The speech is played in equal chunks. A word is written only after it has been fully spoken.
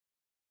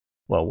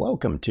Well,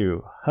 welcome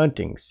to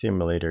Hunting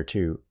Simulator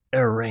 2,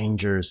 A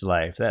Ranger's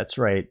Life. That's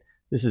right,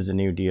 this is a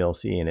new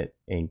DLC and it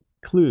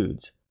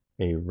includes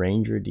a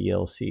Ranger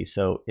DLC.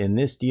 So in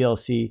this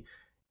DLC,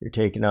 you're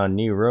taking on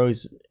new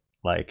roles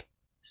like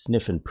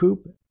sniffing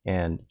poop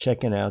and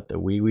checking out the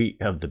wee-wee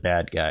of the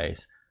bad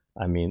guys.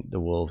 I mean, the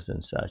wolves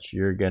and such.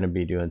 You're going to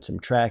be doing some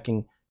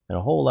tracking and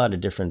a whole lot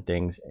of different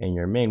things. And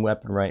your main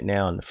weapon right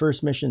now in the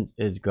first missions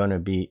is going to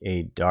be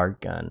a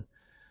dart gun.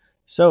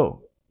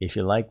 So if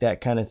you like that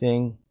kind of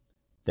thing,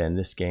 then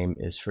this game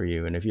is for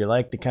you. And if you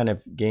like the kind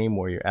of game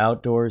where you're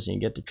outdoors and you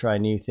get to try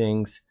new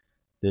things,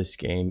 this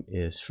game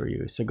is for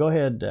you. So go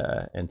ahead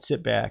and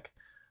sit back,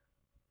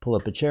 pull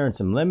up a chair and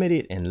some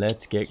lemonade, and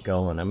let's get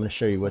going. I'm going to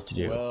show you what to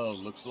do. Well,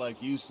 looks like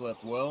you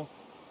slept well.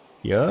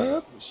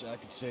 Yup. Wish I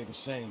could say the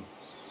same.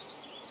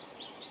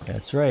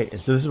 That's right.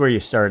 And so this is where you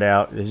start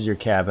out. This is your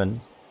cabin.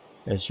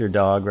 That's your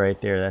dog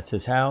right there. That's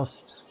his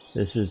house.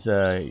 This is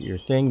your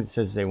thing that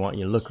says they want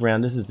you to look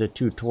around. This is the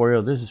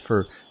tutorial. This is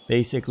for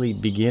basically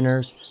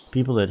beginners,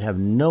 people that have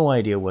no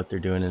idea what they're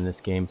doing in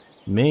this game,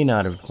 may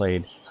not have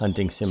played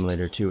Hunting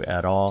Simulator 2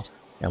 at all,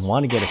 and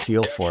want to get a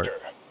feel for it.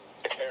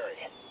 It's Harry.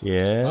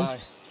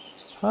 Yes?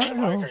 Hi. The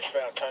hikers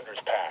found Tundra's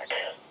pack.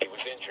 He was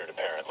injured,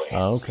 apparently.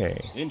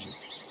 Okay. Injured?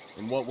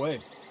 In what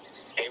way?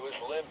 He was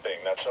limping,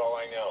 that's all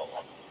I know.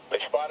 They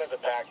spotted the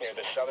pack near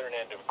the southern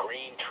end of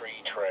Green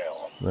Tree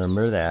Trail.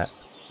 Remember that.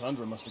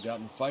 Tundra must have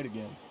gotten in a fight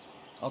again.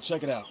 I'll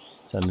check it out.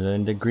 Southern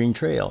end of Green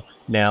Trail.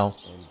 Now,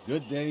 And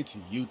good day to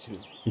you too.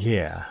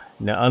 yeah.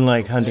 Now,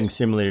 unlike Hunting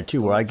Simulator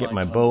 2, where I get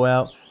my bow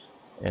out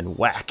and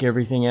whack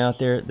everything out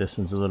there, this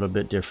one's a little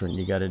bit different.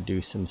 You got to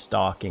do some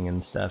stalking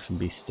and stuff and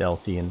be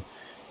stealthy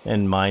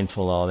and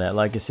mindful, all that.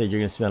 Like I said,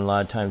 you're going to spend a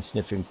lot of time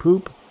sniffing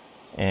poop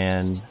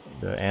and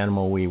the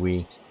animal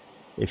wee-wee.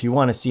 If you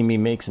want to see me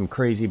make some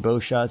crazy bow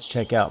shots,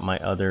 check out my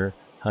other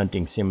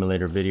Hunting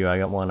Simulator video. I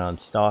got one on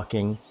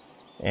stalking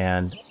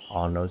and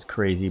on those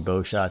crazy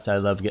bow shots. I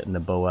love getting the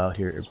bow out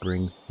here. It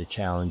brings the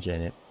challenge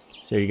in it.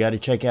 So you got to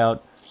check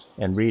out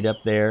and read up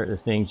there the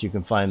things. You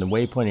can find the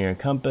waypoint in your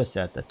compass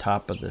at the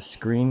top of the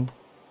screen.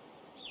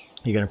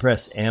 You're going to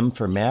press M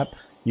for map.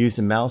 Use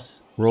the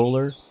mouse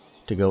roller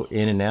to go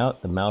in and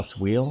out, the mouse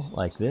wheel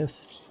like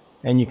this.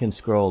 And you can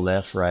scroll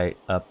left, right,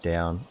 up,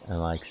 down, and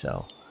like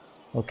so.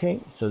 Okay,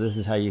 so this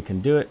is how you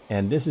can do it.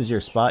 And this is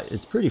your spot.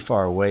 It's pretty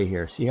far away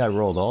here. See how I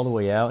rolled all the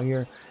way out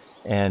here?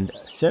 And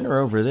center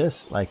over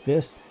this like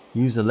this.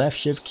 Use the left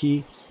shift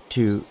key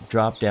to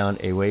drop down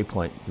a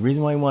waypoint. The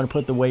reason why you want to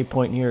put the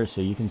waypoint here is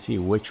so you can see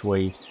which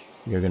way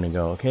you're going to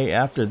go. Okay,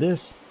 after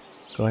this,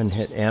 go ahead and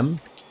hit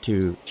M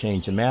to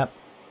change the map.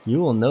 You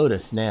will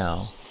notice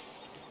now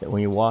that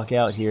when you walk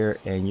out here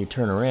and you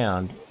turn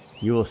around,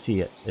 you will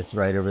see it. It's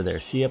right over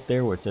there. See up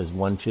there where it says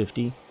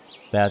 150?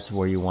 That's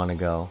where you want to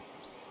go.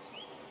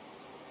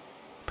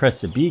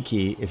 Press the B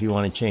key if you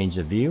want to change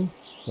the view.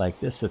 Like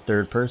this, the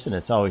third person.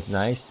 It's always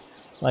nice.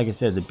 Like I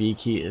said, the B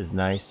key is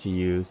nice to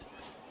use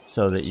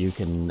so that you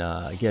can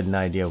get an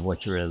idea of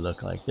what you really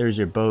look like. There's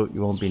your boat.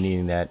 You won't be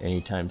needing that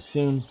anytime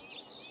soon.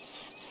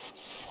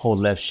 Hold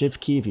left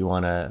shift key if you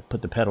want to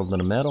put the pedal to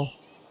the metal.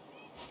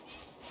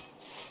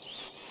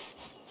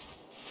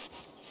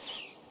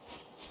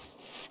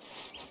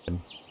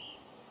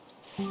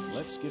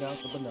 Let's get out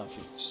the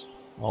binoculars.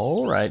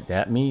 All right,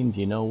 that means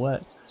you know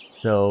what.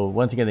 So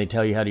once again, they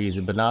tell you how to use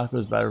the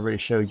binoculars, but I already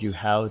showed you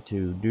how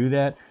to do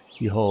that.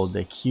 You hold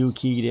the Q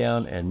key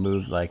down and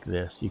move like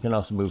this. You can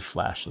also move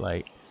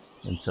flashlight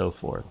and so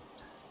forth.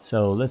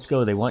 So let's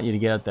go. They want you to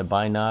get out the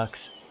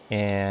binocs,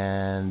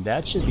 and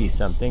that should be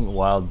something.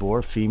 Wild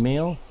boar,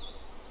 female.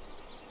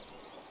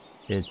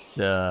 It's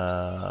you're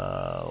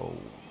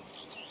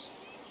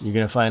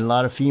gonna find a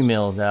lot of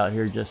females out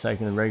here, just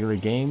like in the regular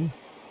game.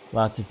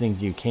 Lots of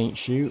things you can't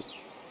shoot.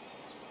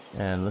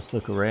 And let's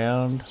look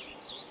around.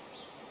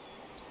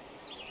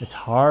 It's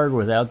hard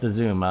without the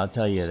zoom, I'll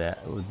tell you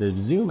that. The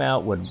zoom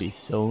out would be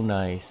so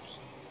nice.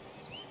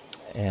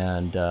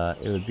 And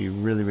it would be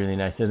really, really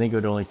nice. I think it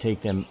would only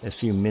take them a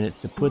few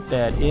minutes to put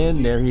that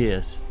in. There he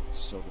is.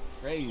 So the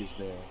prey is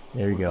there.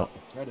 There you What go. about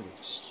the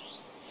predators?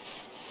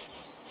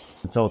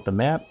 Consult the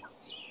map.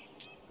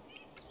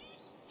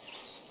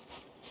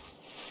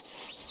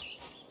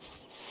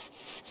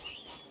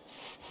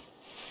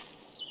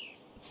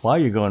 While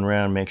you're going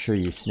around, make sure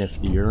you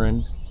sniff the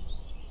urine.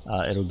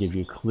 It'll give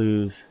you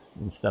clues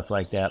and stuff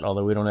like that,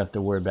 although we don't have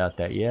to worry about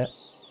that yet.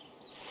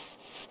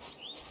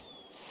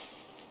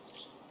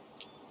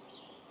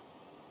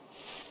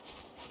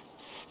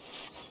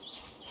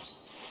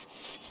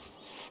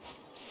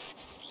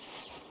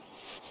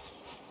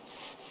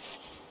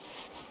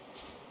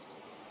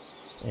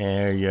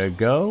 There you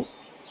go.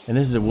 And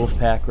this is a wolf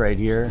pack right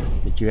here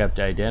that you have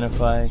to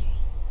identify.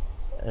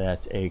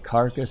 That's a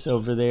carcass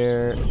over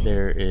there.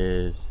 There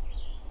is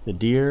the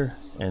deer,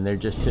 and they're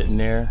just sitting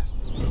there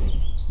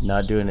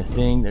not doing a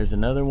thing. There's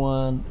another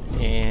one,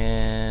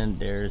 and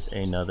there's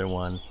another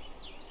one,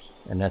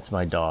 and that's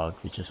my dog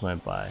that just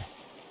went by.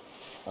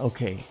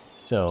 Okay,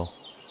 so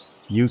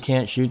you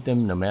can't shoot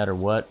them no matter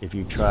what. If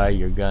you try,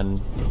 your gun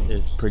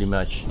is pretty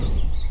much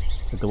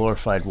a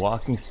glorified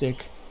walking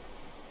stick,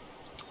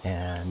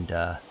 and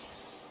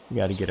you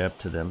got to get up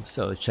to them.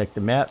 So check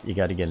the map. You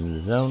got to get in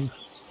the zone.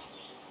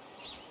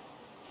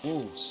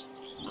 Wolves.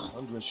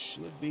 Tundra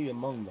should be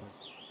among them.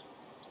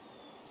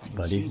 I can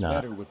But see he's not.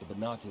 better with the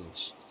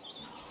binoculars.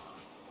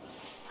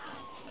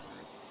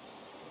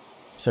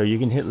 So you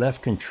can hit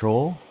left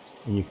control,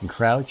 and you can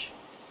crouch,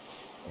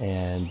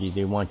 and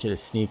they want you to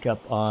sneak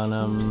up on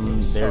them.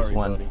 There's Sorry,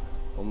 one. buddy.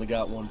 Only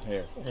got one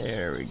pair.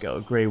 There we go.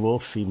 Gray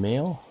wolf,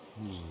 female.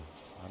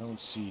 I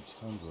don't see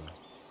Tundra.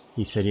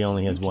 He said he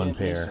only has You one can't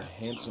miss pair. a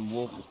handsome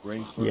wolf with gray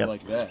fur Yep.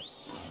 like that.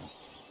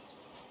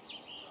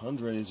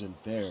 Tundra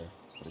isn't there,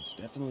 but it's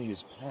definitely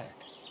his pack.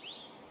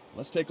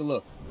 Let's take a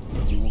look.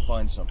 Maybe we'll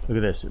find something. Look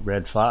at this.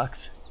 Red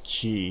fox.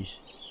 Jeez.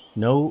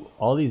 No,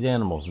 all these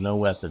animals, no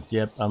weapons.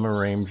 Yep, I'm a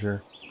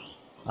ranger.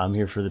 I'm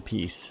here for the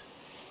peace.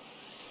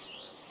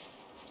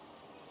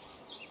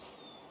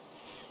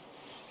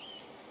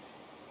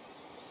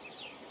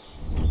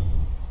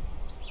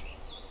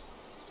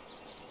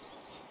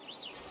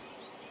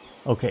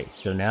 Okay,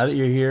 so now that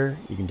you're here,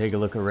 you can take a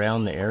look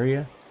around the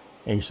area,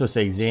 and you're supposed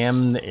to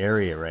examine the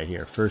area right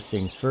here. First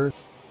things first,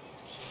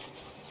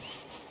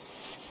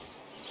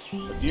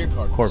 A deer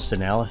carcass. corpse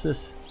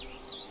analysis.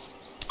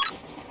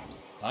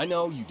 I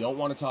know you don't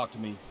want to talk to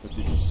me, but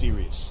this is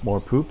serious.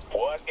 More poop.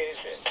 What is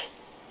it?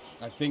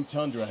 I think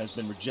Tundra has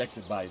been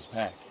rejected by his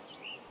pack.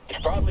 He's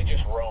probably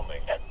just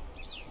roaming.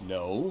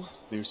 No,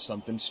 there's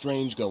something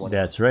strange going on.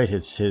 That's right,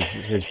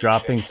 his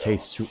droppings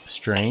taste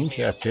strange,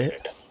 that's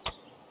it.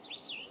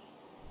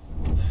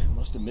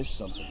 Must have missed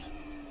something.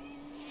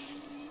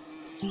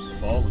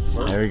 A ball with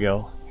fur. There you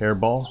go,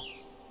 hairball.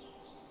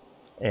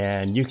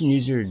 And you can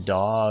use your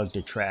dog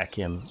to track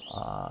him.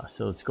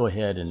 So let's go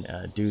ahead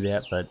and do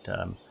that. But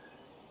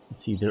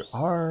let's see, there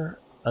are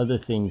other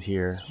things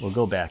here. We'll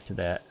go back to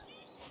that.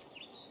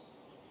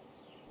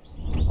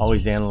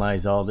 Always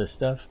analyze all this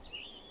stuff.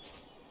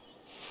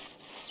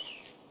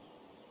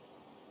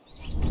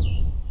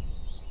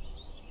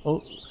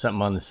 Oh,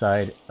 something on the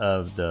side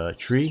of the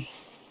tree.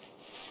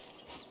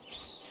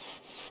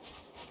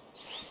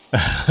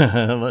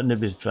 Wouldn't it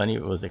be funny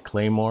if it was a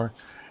claymore?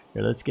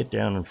 Here, let's get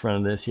down in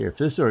front of this here. If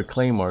this were a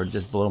claymore, it'd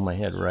just blow my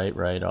head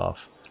right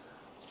off.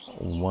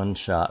 One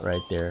shot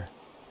right there.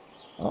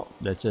 Oh,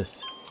 that's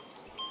just...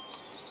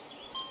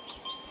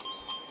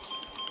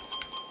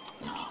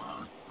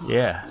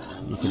 Yeah,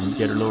 you can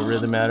get a little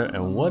rhythm out of it.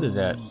 And what is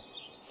that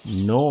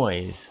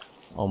noise?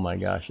 Oh my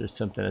gosh, there's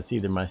something that's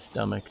either my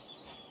stomach.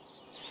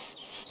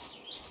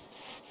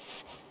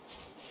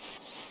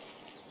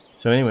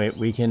 So anyway,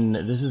 we can,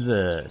 this is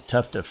a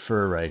tuft of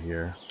fur right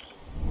here.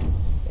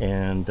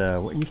 And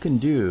what you can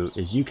do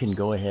is you can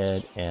go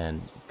ahead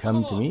and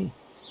come to me.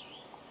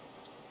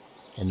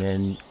 And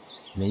then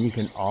you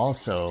can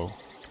also,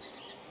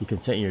 you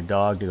can set your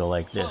dog to go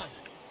like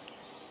this.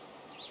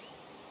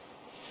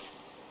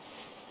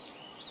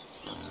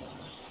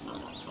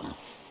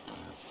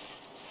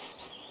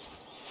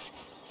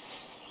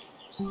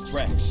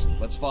 Tracks.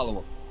 Let's follow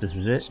him. This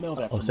is it. Smell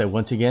that Oh, from so there.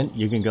 once again,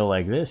 you can go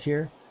like this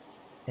here.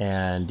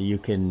 And you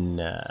can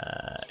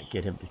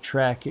get him to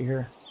track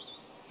here.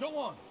 Go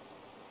on.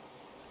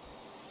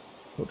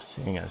 Oops,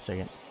 hang on a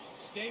second.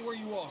 Stay where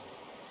you are.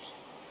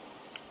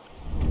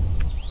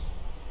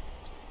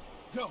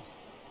 Go.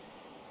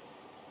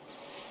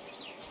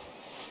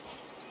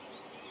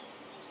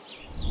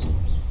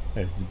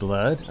 There's his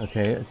blood.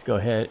 Okay, let's go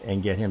ahead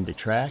and get him to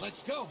track.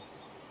 Let's go.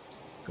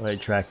 Go ahead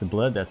and track the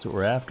blood. That's what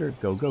we're after.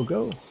 Go, go,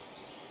 go.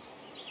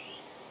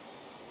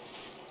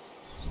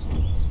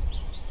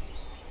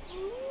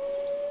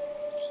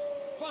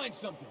 Find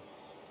something.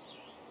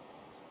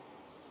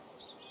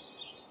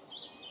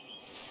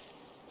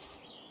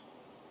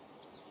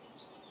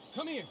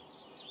 Come here.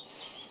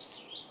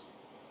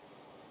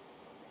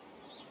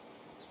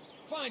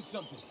 Find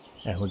something.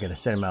 And we're going to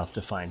set him off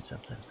to find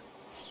something.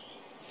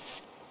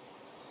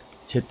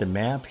 Let's hit the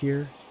map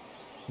here.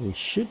 We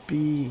should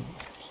be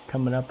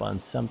coming up on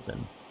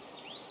something.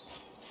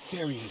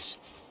 There he is.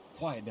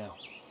 Quiet now.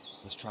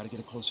 Let's try to get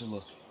a closer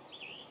look.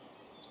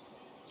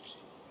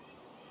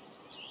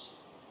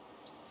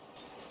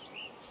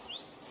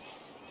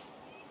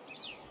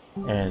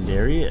 And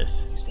there he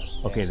is. He's got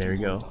a Okay, nasty there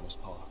you wound go. on his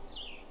paw.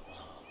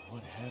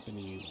 What happened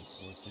to you,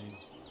 poor thing?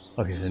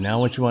 Okay, so now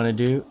what you want to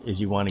do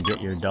is you want to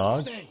get your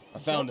dog. I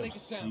found him.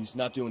 He's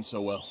not doing so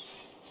well.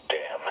 Damn.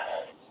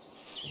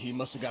 He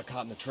must have got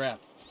caught in a trap.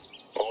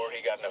 Or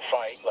he got in a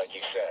fight, like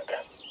you said.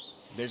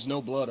 There's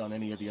no blood on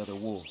any of the other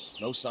wolves.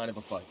 No sign of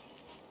a fight.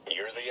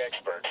 You're the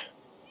expert.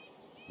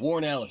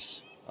 Warn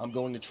Alice. I'm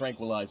going to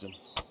tranquilize him.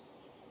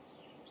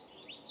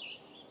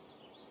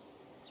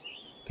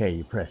 Okay,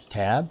 you press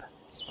tab.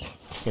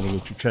 Gonna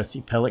get your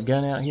trusty pellet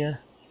gun out here.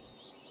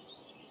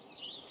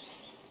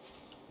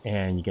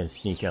 And you gotta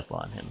sneak up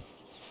on him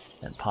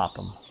and pop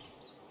him.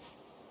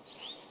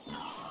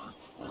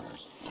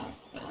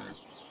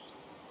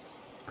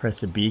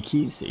 Press the B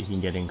key so you can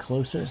get in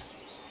closer.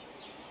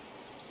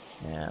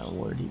 Now,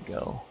 where'd he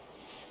go?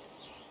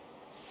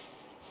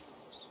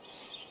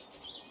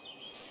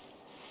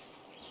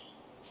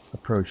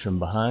 approach from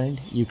behind.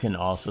 You can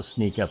also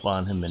sneak up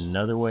on him in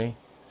another way.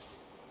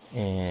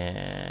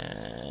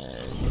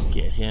 And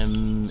get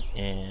him,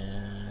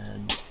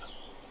 and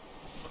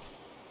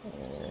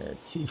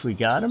let's see if we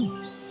got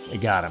him. I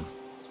got him.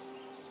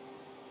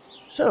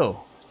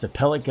 So, it's a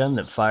pellet gun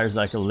that fires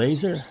like a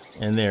laser,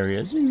 and there he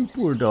is. Ooh,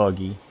 poor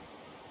doggy.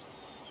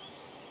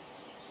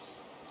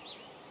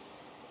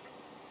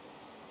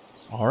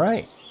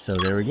 Alright, so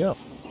there we go.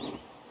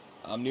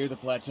 I'm near the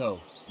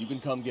plateau. You can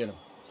come get him.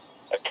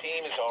 A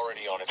team is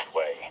already on its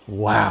way.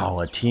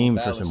 Wow, a team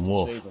for Ballast some to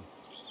wolf. save him.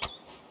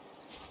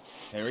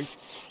 Harry?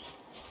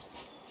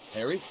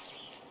 Harry?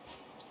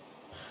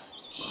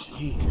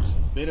 Jeez,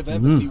 a bit of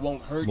empathy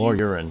won't hurt More you.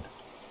 urine.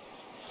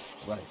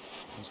 Right,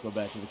 let's go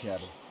back to the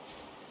cabin.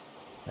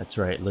 That's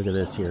right, look at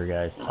this here,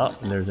 guys. Oh,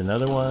 and there's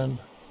another one.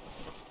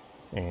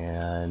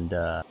 And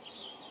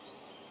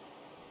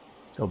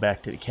go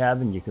back to the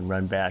cabin, you can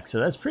run back. So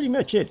that's pretty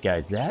much it,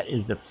 guys. That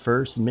is the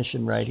first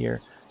mission right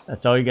here.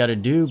 That's all you got to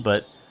do,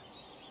 but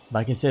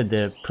like I said,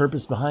 the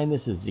purpose behind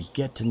this is to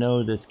get to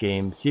know this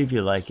game, see if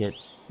you like it.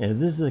 And if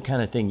this is the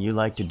kind of thing you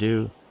like to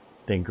do,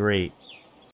 then great.